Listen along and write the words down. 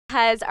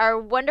Because our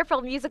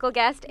wonderful musical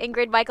guest,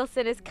 Ingrid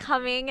Michaelson, is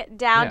coming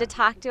down to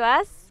talk to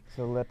us.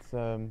 So let's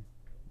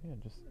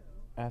just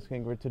ask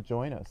Ingrid to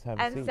join us. Have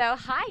a seat. And so,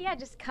 hi,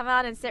 just come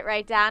on and sit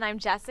right down. I'm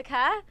Jessica.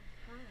 Hi.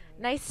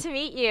 Nice to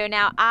meet you.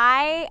 Now,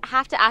 I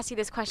have to ask you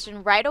this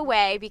question right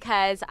away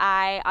because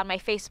I, on my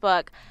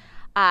Facebook,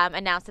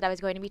 announced that I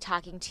was going to be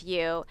talking to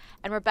you.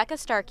 And Rebecca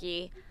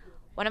Starkey,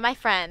 one of my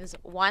friends,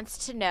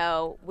 wants to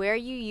know where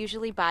you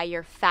usually buy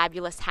your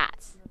fabulous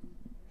hats.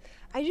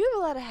 I do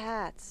have a lot of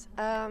hats.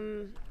 I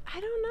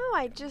don't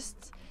know.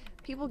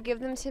 People give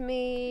them to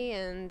me,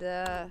 and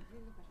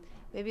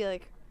maybe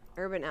like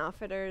Urban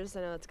Outfitters.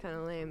 I know it's kind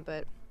of lame,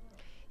 but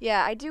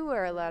yeah, I do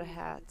wear a lot of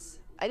hats.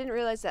 I didn't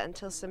realize that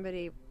until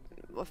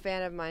a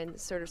fan of mine,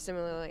 sort of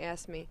similarly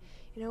asked me,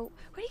 where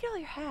do you get all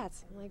your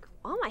hats? I'm like,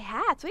 all my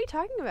hats? What are you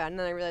talking about? And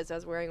then I realized I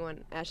was wearing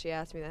one as she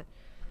asked me that.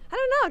 I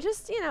don't know,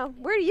 just,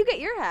 where do you get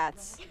your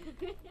hats?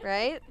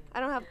 Right? I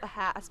don't have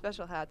a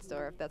special hat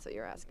store, if that's what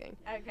you're asking.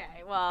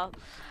 Okay, well,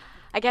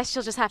 I guess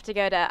she'll just have to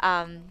go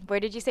to, where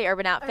did you say,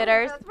 Urban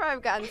Outfitters? That's where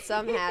I've gotten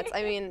some hats.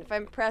 I mean, if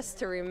I'm pressed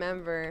to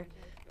remember.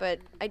 But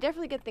I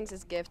definitely get things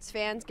as gifts.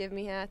 Fans give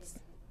me hats.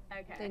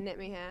 Okay. They knit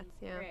me hats,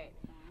 yeah. Great.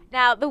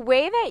 Now, the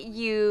way that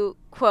you,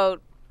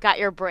 quote, got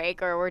your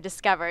break or were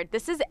discovered,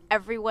 this is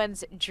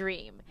everyone's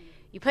dream.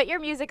 You put your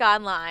music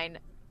online,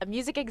 a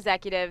music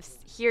executive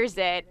hears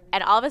it,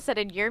 and all of a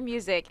sudden your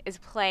music is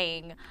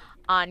playing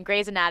on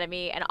Grey's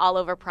Anatomy and all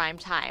over prime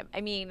time.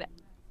 I mean,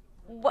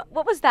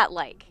 what was that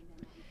like?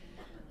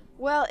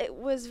 Well, it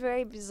was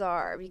very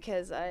bizarre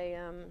because I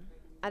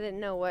didn't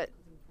know what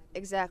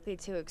exactly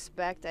to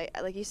expect.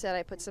 Like you said,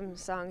 I put some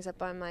songs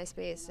up on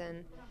MySpace,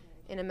 and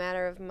in a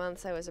matter of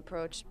months I was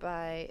approached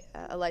by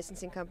a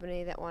licensing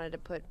company that wanted to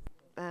put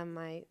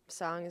my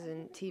songs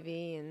in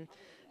TV and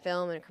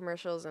film and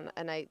commercials, and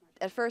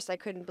at first I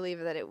couldn't believe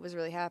that it was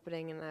really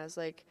happening, and I was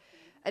like,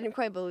 I didn't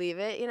quite believe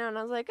it, and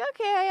I was like,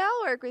 okay,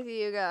 I'll work with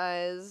you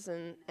guys,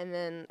 and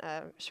then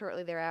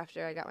shortly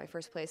thereafter I got my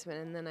first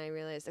placement, and then I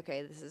realized,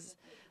 okay, this is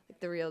like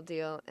the real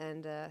deal,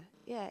 and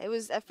yeah, it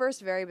was at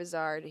first very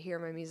bizarre to hear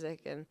my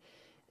music and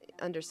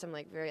under some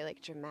like very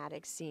like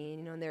dramatic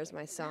scene, and there's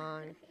my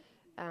song.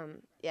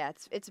 Yeah,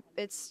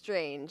 it's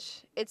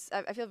strange.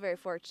 I feel very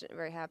fortunate,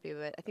 very happy,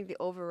 but I think the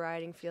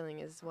overriding feeling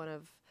is one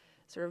of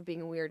sort of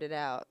being weirded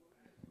out.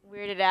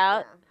 Weirded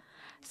out? Yeah.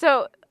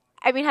 So,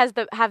 I mean, have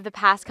the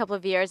past couple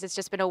of years, it's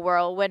just been a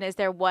whirlwind. Is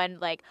there one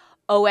like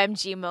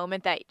OMG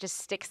moment that just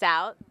sticks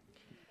out?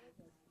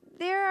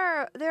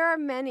 There are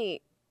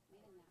many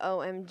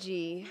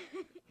OMG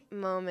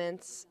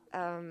moments,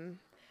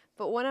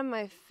 but one of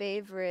my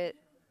favorite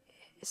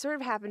sort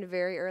of happened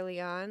very early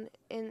on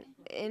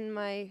in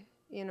my,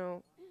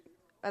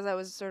 as I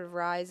was sort of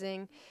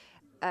rising.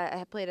 I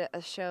had played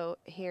a show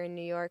here in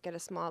New York at a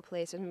small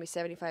place. There was maybe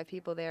 75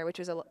 people there, which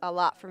was a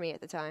lot for me at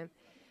the time.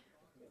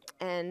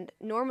 And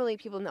normally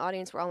people in the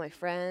audience were all my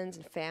friends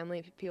and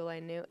family, people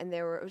I knew, and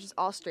it was just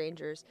all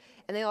strangers.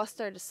 And they all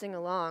started to sing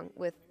along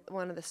with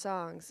one of the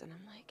songs. And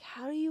I'm like,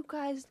 how do you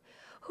guys,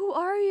 who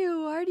are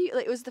you?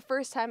 Like, it was the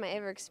first time I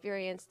ever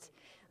experienced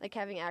like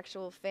having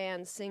actual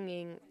fans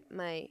singing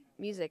my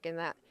music, and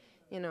that,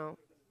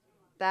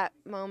 that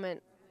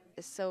moment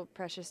is so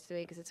precious to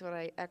me because it's when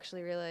I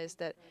actually realized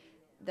that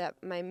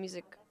my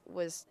music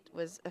was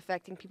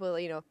affecting people,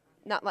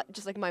 not like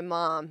just like my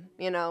mom,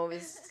 it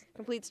was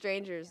complete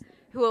strangers.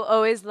 Who will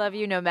always love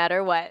you no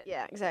matter what.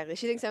 Yeah, exactly.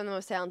 She thinks I'm the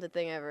most talented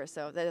thing ever,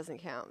 so that doesn't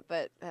count.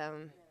 But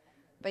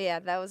yeah,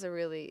 that was a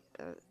really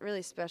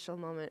special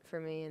moment for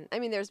me. And I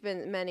mean, there's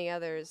been many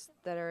others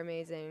that are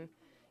amazing.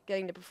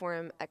 Getting to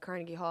perform at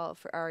Carnegie Hall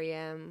for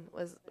REM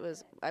I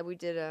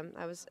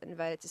was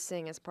invited to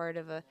sing as part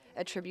of a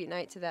tribute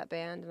night to that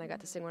band, and I got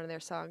to sing one of their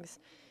songs.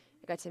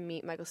 I got to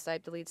meet Michael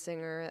Stipe, the lead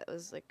singer. It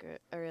was like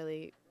a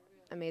really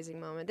amazing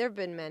moment. There have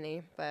been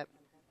many, but...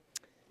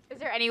 Is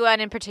there anyone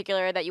in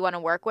particular that you want to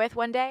work with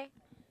one day?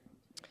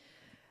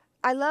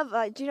 I love,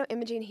 do you know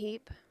Imogen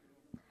Heap?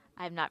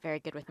 I'm not very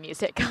good with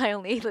music. I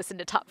only listen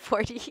to top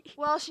 40.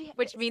 Well,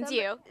 which means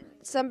you.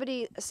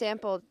 Somebody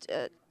sampled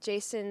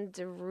Jason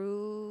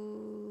Derulo.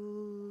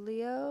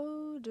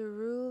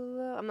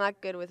 I'm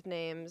not good with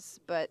names,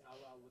 but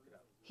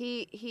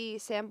he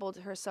sampled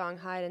her song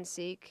Hide and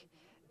Seek,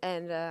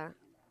 and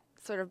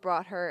sort of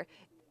brought her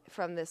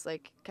from this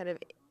like kind of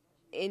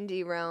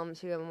indie realm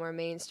to a more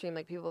mainstream.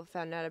 Like, people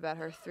found out about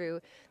her through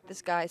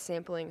this guy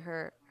sampling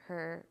her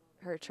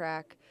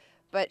track.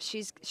 But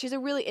she's a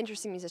really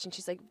interesting musician.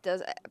 She's like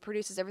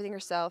produces everything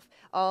herself,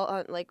 all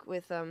on like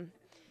with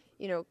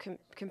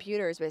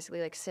computers,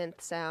 basically, like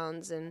synth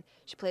sounds, and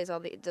she does all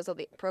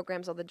the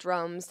programs, all the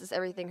drums, does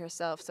everything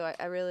herself. So I've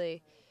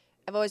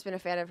always been a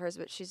fan of hers,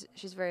 but she's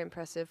very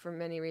impressive for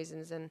many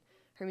reasons, and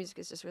her music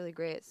is just really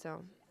great.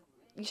 So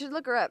you should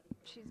look her up.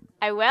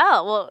 I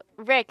will. Well,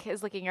 Rick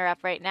is looking her up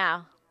right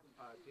now.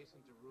 Jason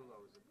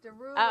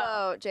Derulo.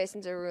 Oh,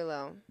 Jason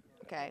Derulo.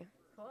 Okay.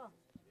 Cool.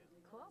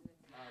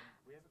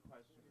 We have a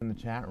question in the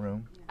chat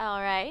room.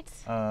 All right.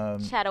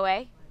 Chat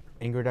away.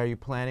 Ingrid, are you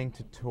planning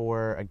to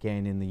tour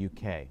again in the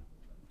UK?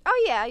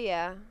 Oh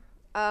yeah.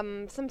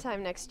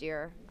 Sometime next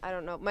year. I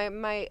don't know.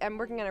 I'm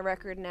working on a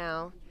record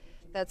now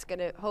that's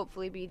gonna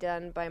hopefully be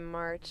done by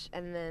March,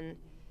 and then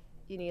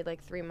you need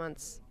like 3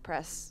 months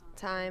press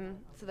time,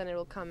 so then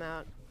it'll come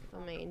out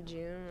in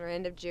June or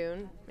end of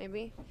June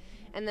maybe.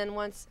 And then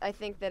once, I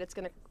think that it's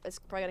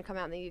probably gonna come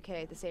out in the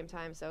UK at the same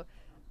time, so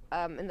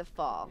in the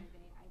fall.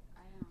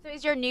 So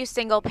is your new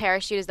single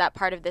Parachute, is that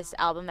part of this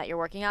album that you're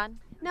working on?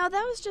 No,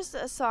 that was just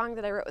a song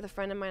that I wrote with a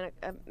friend of mine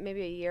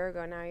maybe a year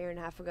ago now, a year and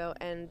a half ago,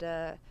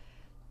 and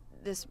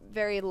this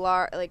very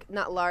large, like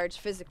not large,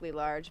 physically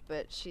large,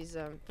 but she's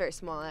very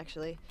small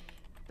actually,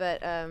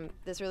 but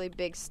this really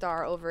big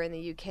star over in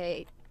the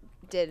UK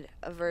did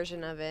a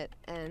version of it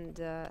and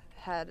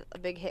had a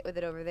big hit with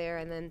it over there,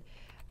 and then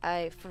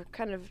I,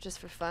 just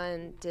for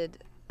fun,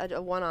 did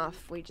a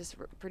one-off. We just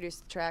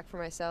produced the track for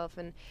myself,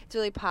 and it's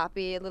really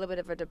poppy, a little bit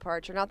of a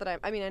departure. Not that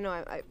I know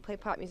I play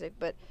pop music,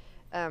 but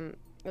it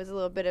was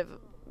a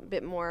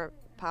bit more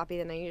poppy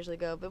than I usually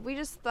go. But we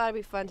just thought it'd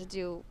be fun to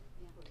do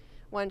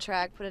one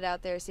track, put it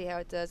out there, see how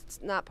it does. It's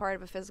not part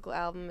of a physical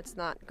album. It's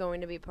not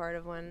going to be part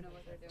of one.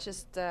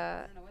 Just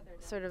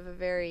sort of a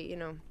very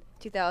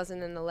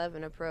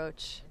 2011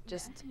 approach.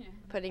 Just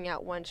putting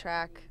out one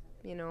track,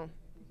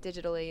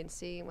 digitally and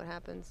seeing what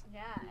happens.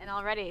 Yeah, and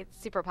already it's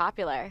super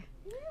popular.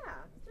 Yeah,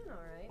 it's doing all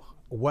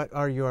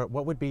right.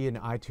 What would be an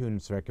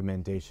iTunes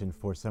recommendation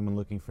for someone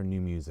looking for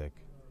new music?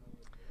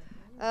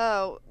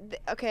 Oh,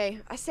 okay.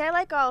 I say I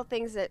like all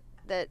things that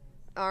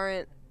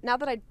aren't, not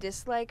that I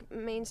dislike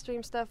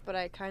mainstream stuff, but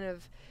I kind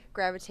of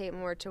gravitate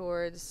more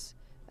towards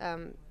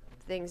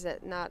things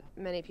that not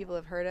many people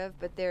have heard of.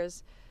 But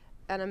there's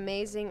an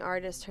amazing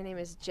artist. Her name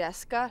is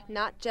Jessica,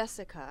 not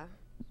Jessica.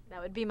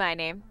 That would be my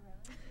name.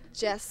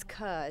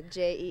 Jessica,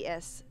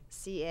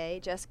 Jesca,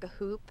 Jessica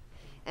Hoop,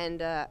 and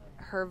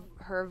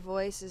her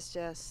voice is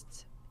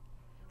just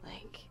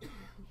like,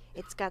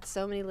 it's got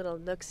so many little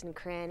nooks and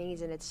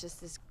crannies, and it's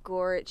just this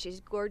she's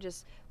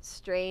gorgeous,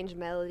 strange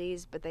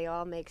melodies, but they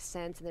all make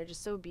sense, and they're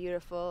just so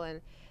beautiful,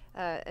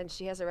 and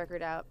she has a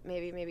record out,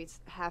 maybe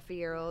it's half a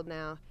year old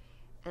now,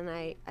 and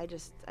I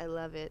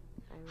love it.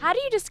 How do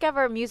you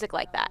discover music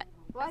like that?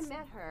 Well,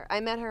 I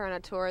met her on a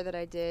tour that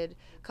I did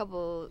a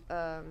couple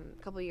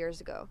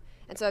years ago,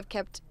 and so I've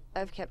kept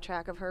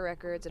track of her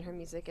records and her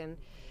music, and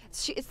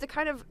it's the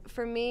kind of,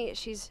 for me,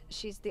 she's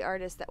the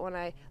artist that when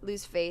I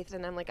lose faith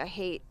and I'm like, I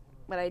hate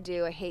what I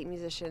do, I hate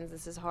musicians,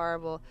 this is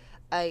horrible,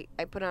 I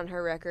put on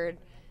her record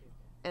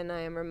and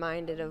I am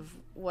reminded of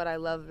what I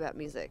love about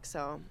music.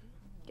 So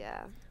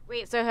yeah.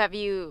 Wait, so have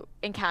you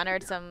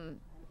encountered some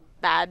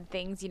bad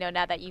things,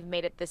 now that you've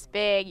made it this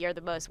big, you're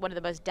one of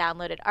the most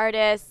downloaded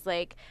artists?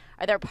 Like,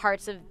 are there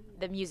parts of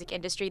the music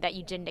industry that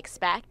you didn't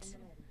expect?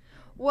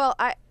 Well,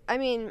 I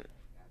mean,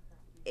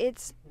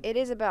 it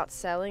is about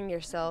selling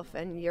yourself,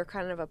 and you're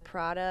kind of a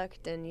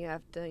product, and you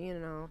have to,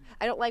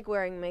 I don't like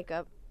wearing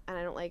makeup, and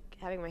I don't like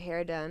having my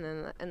hair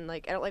done, and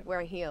like, I don't like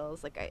wearing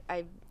heels. Like,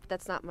 I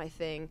that's not my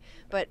thing.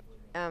 But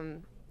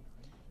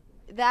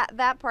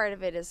that part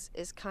of it is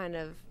kind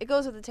of, it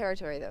goes with the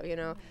territory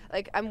though,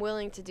 like, I'm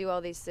willing to do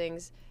all these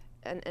things,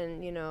 and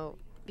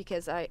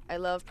because I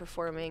love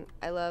performing,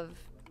 I love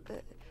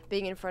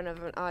being in front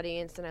of an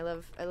audience, and I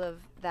love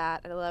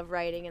that, and I love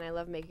writing, and I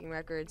love making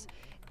records,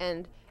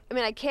 and I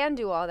mean, I can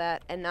do all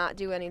that and not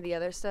do any of the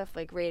other stuff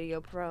like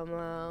radio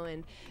promo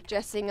and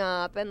dressing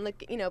up, and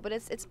but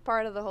it's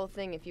part of the whole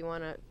thing if you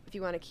want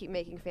to keep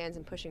making fans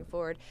and pushing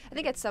forward. I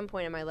think at some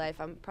point in my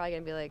life I'm probably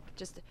going to be like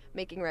just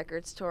making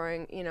records,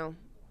 touring,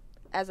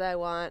 as I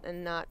want,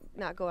 and not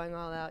going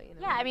all out,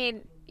 Yeah, I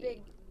mean,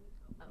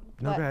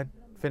 No, go ahead.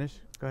 Finish.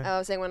 Go ahead. I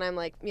was saying when I'm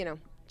like,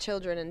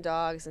 children and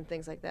dogs and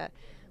things like that.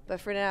 But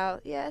for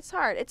now, yeah, it's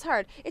hard. It's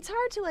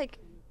hard to like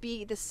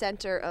be the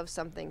center of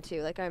something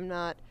too. Like,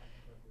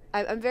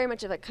 I'm very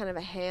much of kind of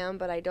a ham,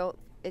 but I don't.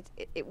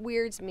 It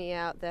weirds me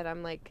out that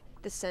I'm like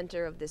the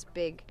center of this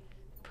big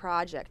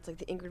project, like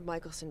the Ingrid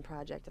Michaelson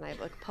project, and I have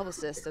like a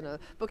publicist and a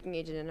booking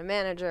agent and a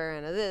manager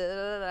and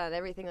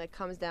everything like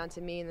comes down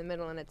to me in the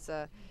middle, and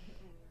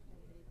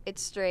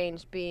it's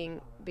strange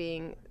being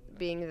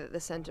the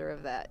center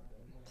of that.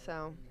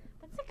 So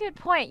that's a good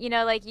point.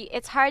 Like,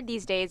 it's hard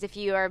these days if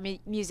you are a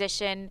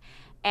musician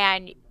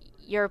and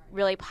you're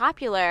really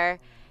popular,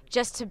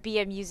 just to be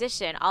a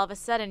musician. All of a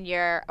sudden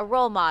you're a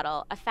role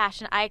model, a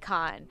fashion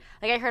icon.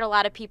 Like, I heard a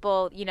lot of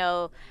people,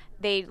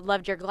 they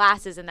loved your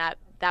glasses and that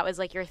was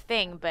like your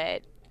thing,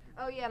 but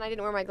oh yeah, and I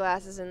didn't wear my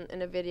glasses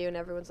in a video, and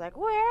everyone's like,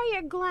 where are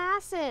your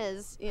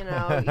glasses?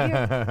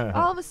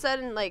 All of a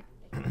sudden, like,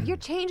 you're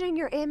changing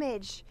your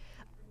image.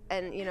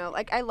 And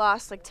like, I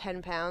lost like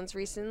 10 pounds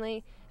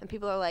recently, and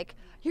people are like,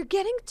 you're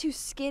getting too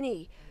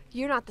skinny,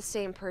 you're not the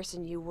same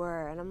person you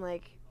were. And I'm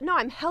like, no,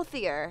 I'm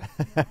healthier.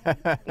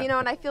 And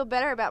I feel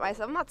better about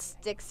myself. I'm not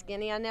stick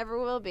skinny, I never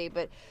will be,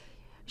 but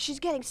she's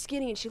getting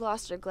skinny and she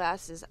lost her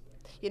glasses.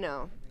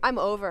 I'm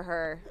over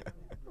her.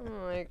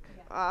 I'm like,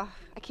 I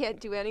can't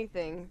do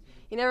anything.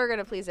 You're never going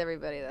to please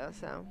everybody though,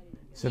 so.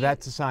 So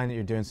that's a sign that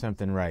you're doing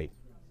something right.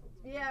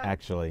 Yeah.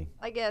 Actually.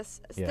 I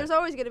guess. Yeah. There's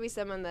always going to be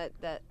someone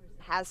that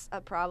has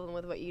a problem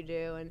with what you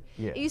do. And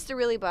Yeah. it used to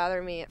really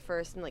bother me at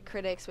first, and like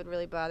critics would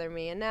really bother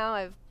me. And now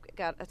I've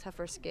got a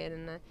tougher skin,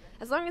 and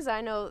as long as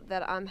I know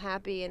that I'm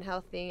happy and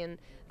healthy and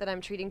that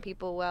I'm treating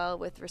people well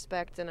with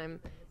respect and I'm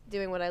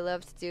doing what I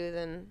love to do,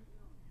 then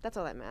that's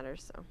all that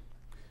matters. So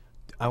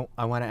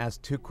I want to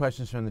ask 2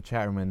 questions from the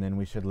chat room, and then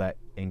we should let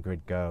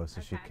Ingrid go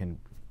so she can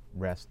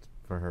rest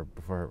for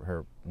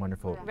her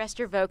wonderful Rest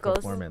your vocals.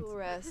 performance. cool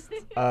rest.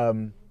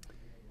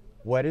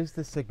 What is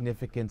the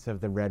significance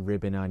of the red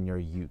ribbon on your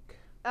uke?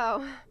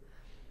 Oh.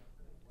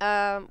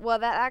 Well,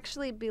 that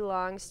actually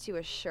belongs to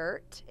a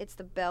shirt. It's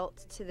the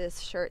belt to this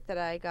shirt that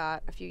I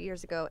got a few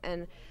years ago.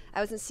 And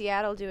I was in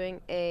Seattle doing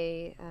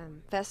a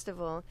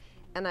festival,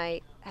 and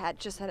I had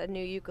just had a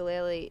new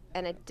ukulele,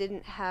 and it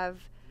didn't have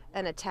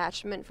an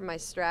attachment for my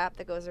strap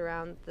that goes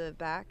around the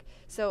back.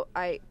 So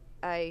I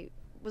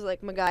was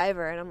like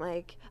MacGyver, and I'm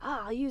like,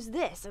 I'll use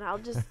this, and I'll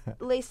just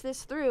lace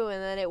this through,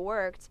 and then it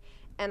worked.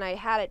 And I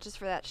had it just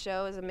for that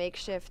show as a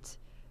makeshift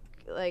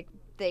like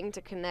thing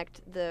to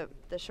connect the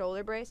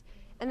shoulder brace.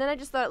 And then I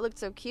just thought it looked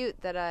so cute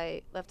that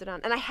I left it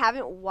on. And I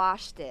haven't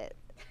washed it.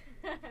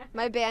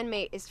 My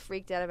bandmate is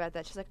freaked out about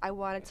that. She's like, I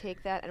want to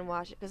take that and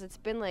wash it because it's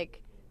been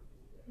like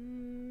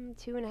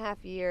 2.5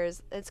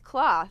 years. It's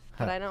cloth,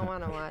 but I don't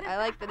want to wash. I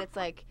like that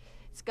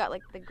it's got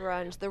like the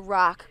grunge, the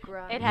rock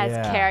grunge. It has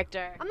Yeah.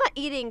 character. I'm not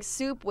eating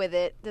soup with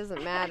it.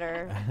 Doesn't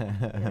matter.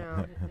 You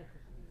know.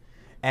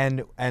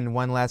 And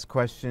one last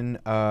question.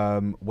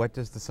 What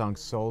does the song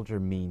Soldier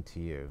mean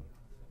to you?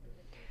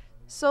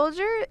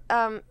 Soldier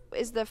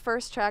is the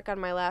first track on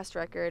my last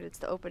record. It's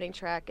the opening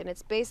track, and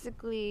it's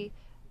basically,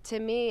 to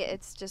me,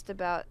 it's just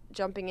about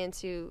jumping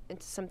into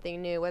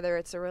something new, whether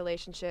it's a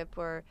relationship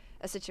or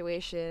a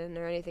situation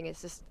or anything.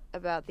 It's just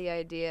about the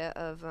idea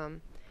of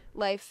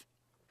life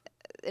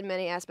in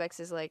many aspects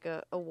is like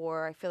a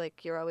war. I feel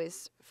like you're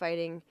always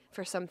fighting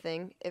for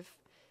something.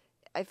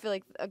 I feel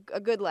like a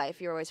good life,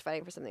 you're always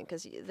fighting for something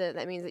because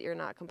that means that you're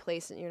not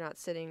complacent, you're not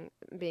sitting,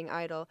 being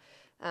idle.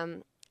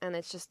 And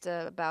it's just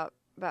about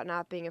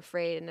not being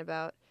afraid and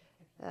about,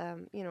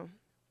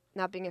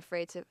 not being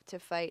afraid to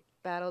fight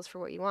battles for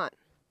what you want.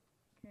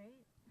 Great.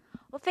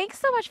 Well, thanks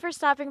so much for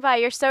stopping by.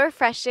 You're so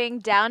refreshing,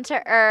 down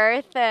to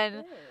earth,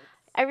 and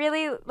I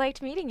really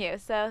liked meeting you.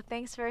 So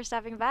thanks for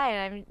stopping by,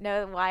 and I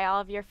know why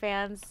all of your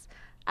fans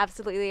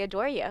absolutely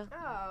adore you.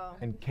 Oh.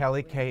 And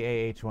Kelly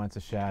KAH wants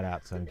a shout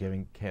out, so I'm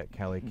giving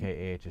Kelly KAH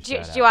a Do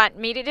shout out. you want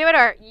me to do it,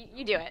 or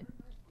you do it?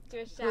 Do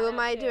a shout Who am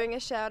out I to. doing a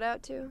shout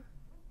out to?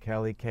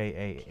 Kelly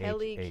KAH.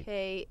 Kelly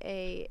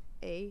KAH.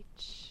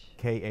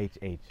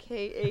 KHH.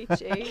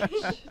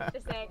 KHH.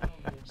 Just say,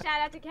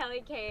 shout out to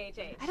Kelly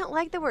KHH. I don't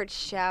like the word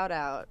shout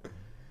out.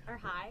 Or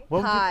hi. What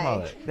would Hi. you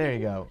call it? There you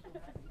go.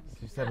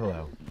 She said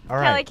hello. All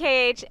Kelly right.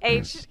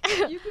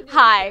 KHH. You can do a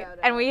Hi. shout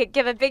And out. we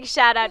give a big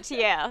shout out to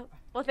you.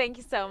 Well, thank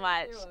you so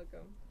much. You're welcome.